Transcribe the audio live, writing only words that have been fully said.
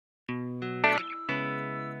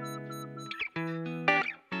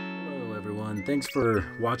and thanks for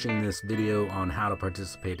watching this video on how to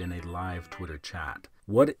participate in a live Twitter chat.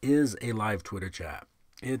 What is a live Twitter chat?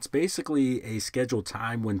 It's basically a scheduled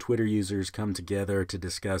time when Twitter users come together to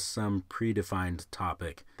discuss some predefined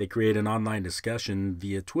topic. They create an online discussion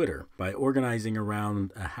via Twitter by organizing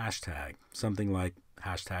around a hashtag, something like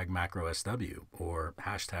hashtag MacroSW or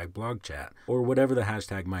hashtag BlogChat or whatever the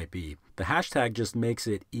hashtag might be. The hashtag just makes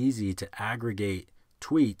it easy to aggregate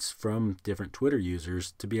tweets from different Twitter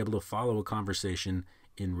users to be able to follow a conversation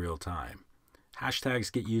in real time.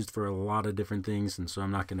 Hashtags get used for a lot of different things, and so I'm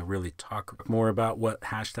not going to really talk more about what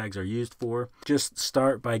hashtags are used for. Just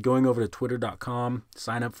start by going over to twitter.com,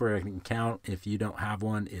 sign up for an account. If you don't have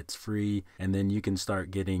one, it's free, and then you can start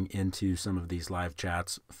getting into some of these live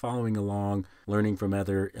chats, following along, learning from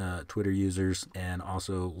other Twitter users, and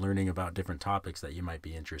also learning about different topics that you might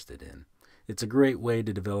be interested in. It's a great way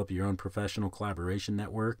to develop your own professional collaboration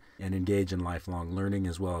network and engage in lifelong learning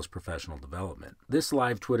as well as professional development. This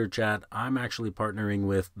live Twitter chat, I'm actually partnering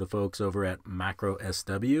with the folks over at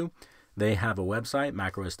MacroSW. They have a website,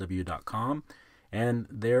 macrosw.com, and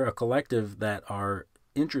they're a collective that are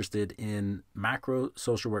interested in macro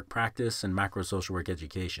social work practice and macro social work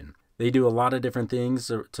education. They do a lot of different things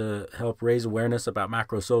to help raise awareness about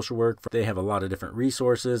macro social work. They have a lot of different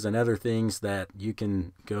resources and other things that you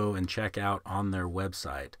can go and check out on their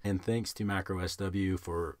website. And thanks to MacroSW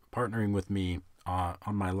for partnering with me on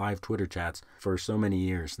my live Twitter chats for so many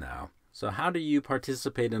years now. So how do you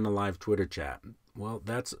participate in a live Twitter chat? Well,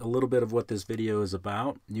 that's a little bit of what this video is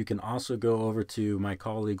about. You can also go over to my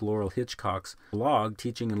colleague Laurel Hitchcock's blog,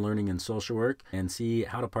 Teaching and Learning in Social Work, and see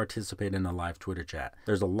how to participate in a live Twitter chat.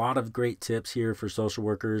 There's a lot of great tips here for social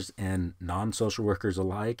workers and non-social workers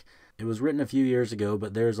alike. It was written a few years ago,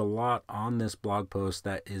 but there's a lot on this blog post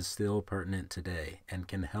that is still pertinent today and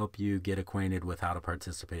can help you get acquainted with how to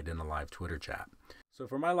participate in a live Twitter chat. So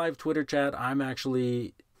for my live Twitter chat, I'm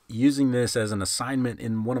actually using this as an assignment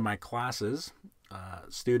in one of my classes.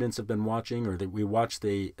 Students have been watching, or we watched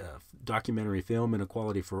the documentary film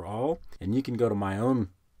Inequality for All, and you can go to my own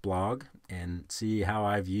blog and see how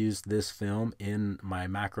I've used this film in my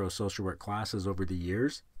macro social work classes over the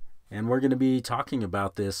years. And we're going to be talking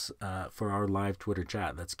about this for our live Twitter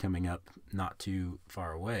chat that's coming up not too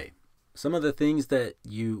far away. Some of the things that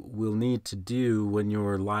you will need to do when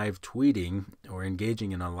you're live tweeting or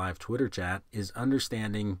engaging in a live Twitter chat is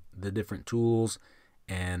understanding the different tools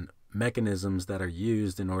and mechanisms that are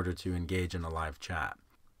used in order to engage in a live chat.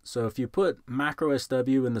 So if you put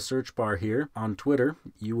MacroSW in the search bar here on Twitter,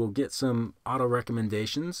 you will get some auto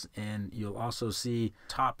recommendations, and you'll also see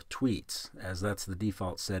top tweets, as that's the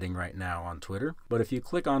default setting right now on Twitter. But if you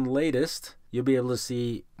click on latest, you'll be able to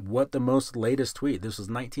see what the most latest tweet, this was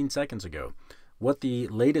 19 seconds ago, what the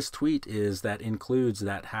latest tweet is that includes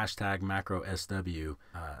that hashtag MacroSW.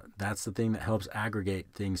 That's the thing that helps aggregate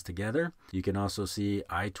things together. You can also see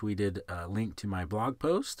I tweeted a link to my blog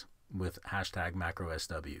post with hashtag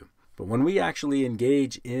MacroSW. But when we actually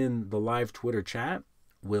engage in the live Twitter chat,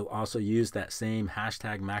 we'll also use that same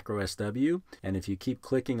hashtag MacroSW. And if you keep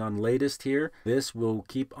clicking on latest here, this will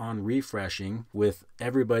keep on refreshing with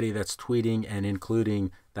everybody that's tweeting and including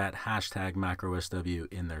that hashtag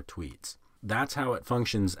MacroSW in their tweets. That's how it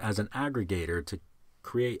functions as an aggregator to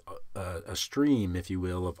create a stream, if you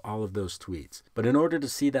will, of all of those tweets. But in order to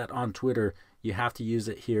see that on Twitter, you have to use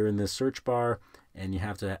it here in this search bar, and you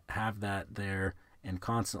have to have that there and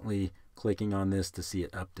constantly clicking on this to see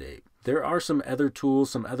it update. There are some other tools,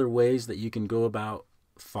 some other ways that you can go about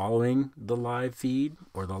following the live feed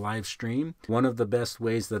or the live stream. One of the best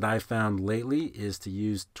ways that I've found lately is to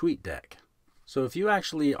use TweetDeck. So if you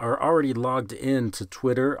actually are already logged into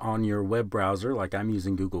Twitter on your web browser, like I'm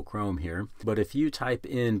using Google Chrome here, but if you type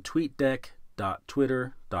in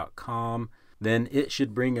tweetdeck.twitter.com, then it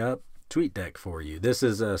should bring up TweetDeck for you. This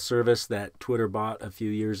is a service that Twitter bought a few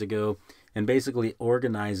years ago and basically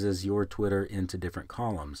organizes your Twitter into different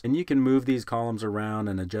columns. And you can move these columns around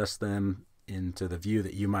and adjust them into the view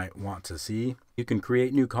that you might want to see. You can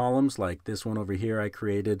create new columns like this one over here I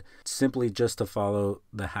created simply just to follow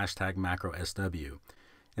the hashtag MacroSW.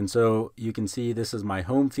 And so you can see this is my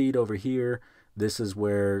home feed over here. This is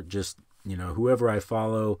where just, whoever I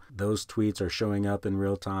follow, those tweets are showing up in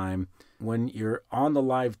real time. When you're on the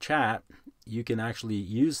live chat, you can actually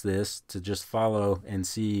use this to just follow and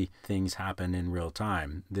see things happen in real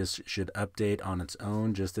time. This should update on its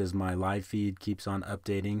own, just as my live feed keeps on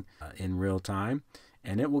updating in real time,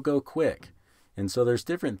 and it will go quick. And so there's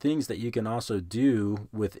different things that you can also do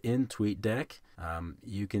within TweetDeck.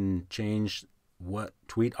 You can change what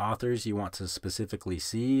tweet authors you want to specifically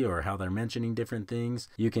see or how they're mentioning different things.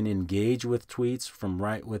 You can engage with tweets from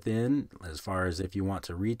right within, as far as if you want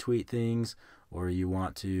to retweet things, or you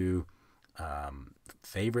want to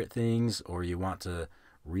favorite things, or you want to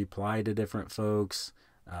reply to different folks.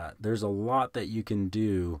 There's a lot that you can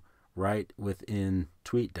do right within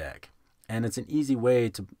TweetDeck. And it's an easy way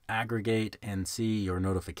to aggregate and see your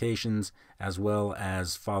notifications, as well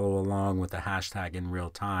as follow along with the hashtag in real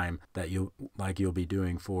time that you'll be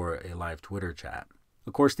doing for a live Twitter chat.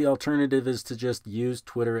 Of course, the alternative is to just use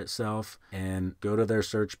Twitter itself and go to their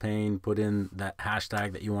search pane, put in that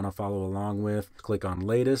hashtag that you want to follow along with, click on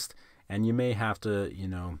latest, and you may have to,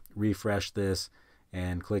 refresh this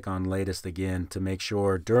and click on latest again to make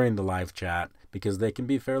sure during the live chat, because they can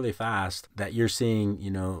be fairly fast, that you're seeing,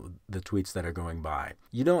 the tweets that are going by.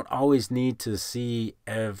 You don't always need to see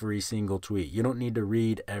every single tweet. You don't need to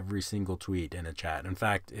read every single tweet in a chat. In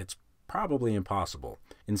fact, it's probably impossible.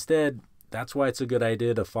 Instead, that's why it's a good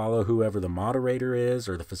idea to follow whoever the moderator is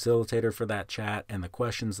or the facilitator for that chat and the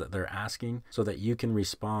questions that they're asking, so that you can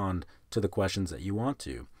respond to the questions that you want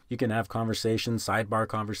to. You can have conversations. Sidebar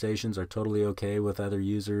conversations are totally okay with other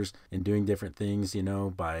users and doing different things,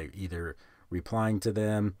 by either replying to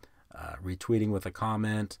them, retweeting with a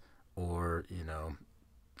comment, or,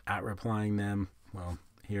 at replying them. Well,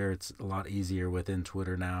 here it's a lot easier within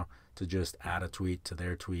Twitter now to just add a tweet to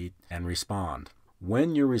their tweet and respond.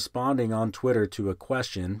 When you're responding on Twitter to a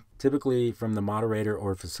question, typically from the moderator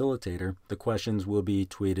or facilitator, the questions will be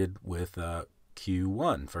tweeted with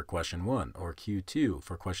Q1 for question 1, or Q2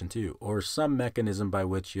 for question 2, or some mechanism by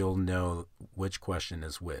which you'll know which question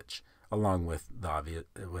is which, along with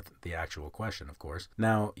the actual question, of course.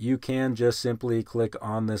 Now, you can just simply click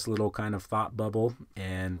on this little kind of thought bubble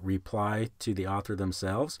and reply to the author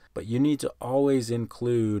themselves, but you need to always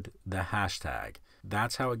include the hashtag.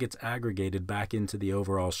 That's how it gets aggregated back into the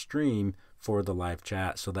overall stream for the live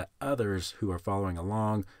chat, so that others who are following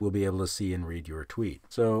along will be able to see and read your tweet.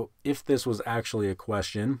 So if this was actually a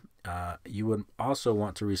question, you would also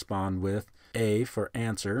want to respond with A for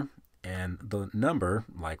answer and the number,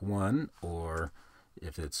 like 1, or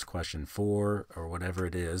if it's question 4 or whatever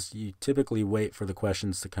it is. You typically wait for the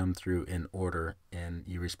questions to come through in order and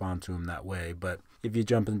you respond to them that way. But if you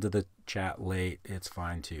jump into the chat late, it's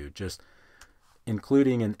fine too. Just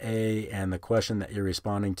including an A and the question that you're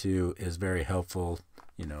responding to is very helpful,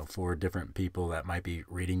 for different people that might be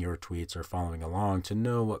reading your tweets or following along to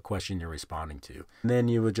know what question you're responding to. And then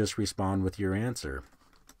you would just respond with your answer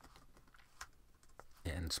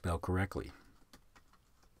and spell correctly.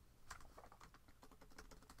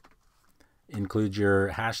 Include your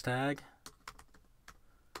hashtag,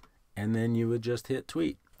 and then you would just hit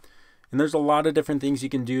tweet. And there's a lot of different things you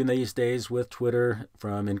can do these days with Twitter,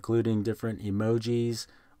 from including different emojis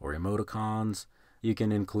or emoticons. You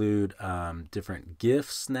can include different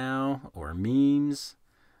GIFs now, or memes.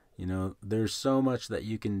 There's so much that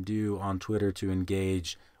you can do on Twitter to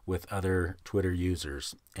engage with other Twitter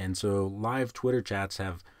users. And so live Twitter chats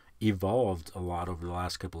have evolved a lot over the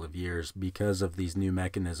last couple of years because of these new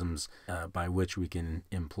mechanisms by which we can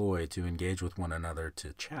employ to engage with one another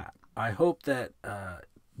to chat. I hope that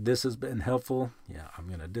this has been helpful. Yeah, I'm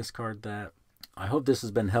going to discard that. I hope this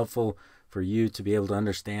has been helpful for you to be able to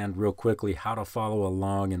understand real quickly how to follow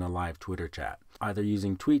along in a live Twitter chat, either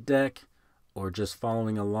using TweetDeck or just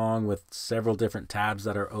following along with several different tabs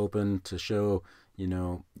that are open to show,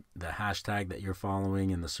 the hashtag that you're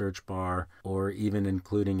following in the search bar, or even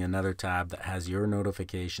including another tab that has your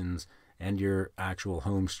notifications and your actual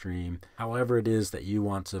home stream. However it is that you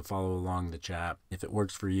want to follow along the chat, if it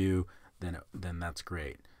works for you, then that's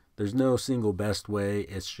great. There's no single best way.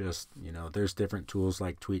 It's just, there's different tools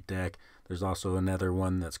like TweetDeck. There's also another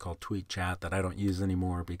one that's called TweetChat that I don't use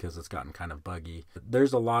anymore because it's gotten kind of buggy.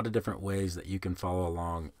 There's a lot of different ways that you can follow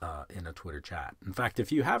along in a Twitter chat. In fact,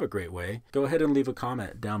 if you have a great way, go ahead and leave a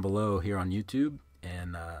comment down below here on YouTube,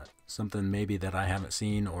 and something maybe that I haven't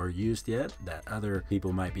seen or used yet that other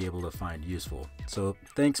people might be able to find useful. So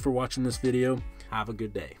thanks for watching this video. Have a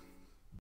good day.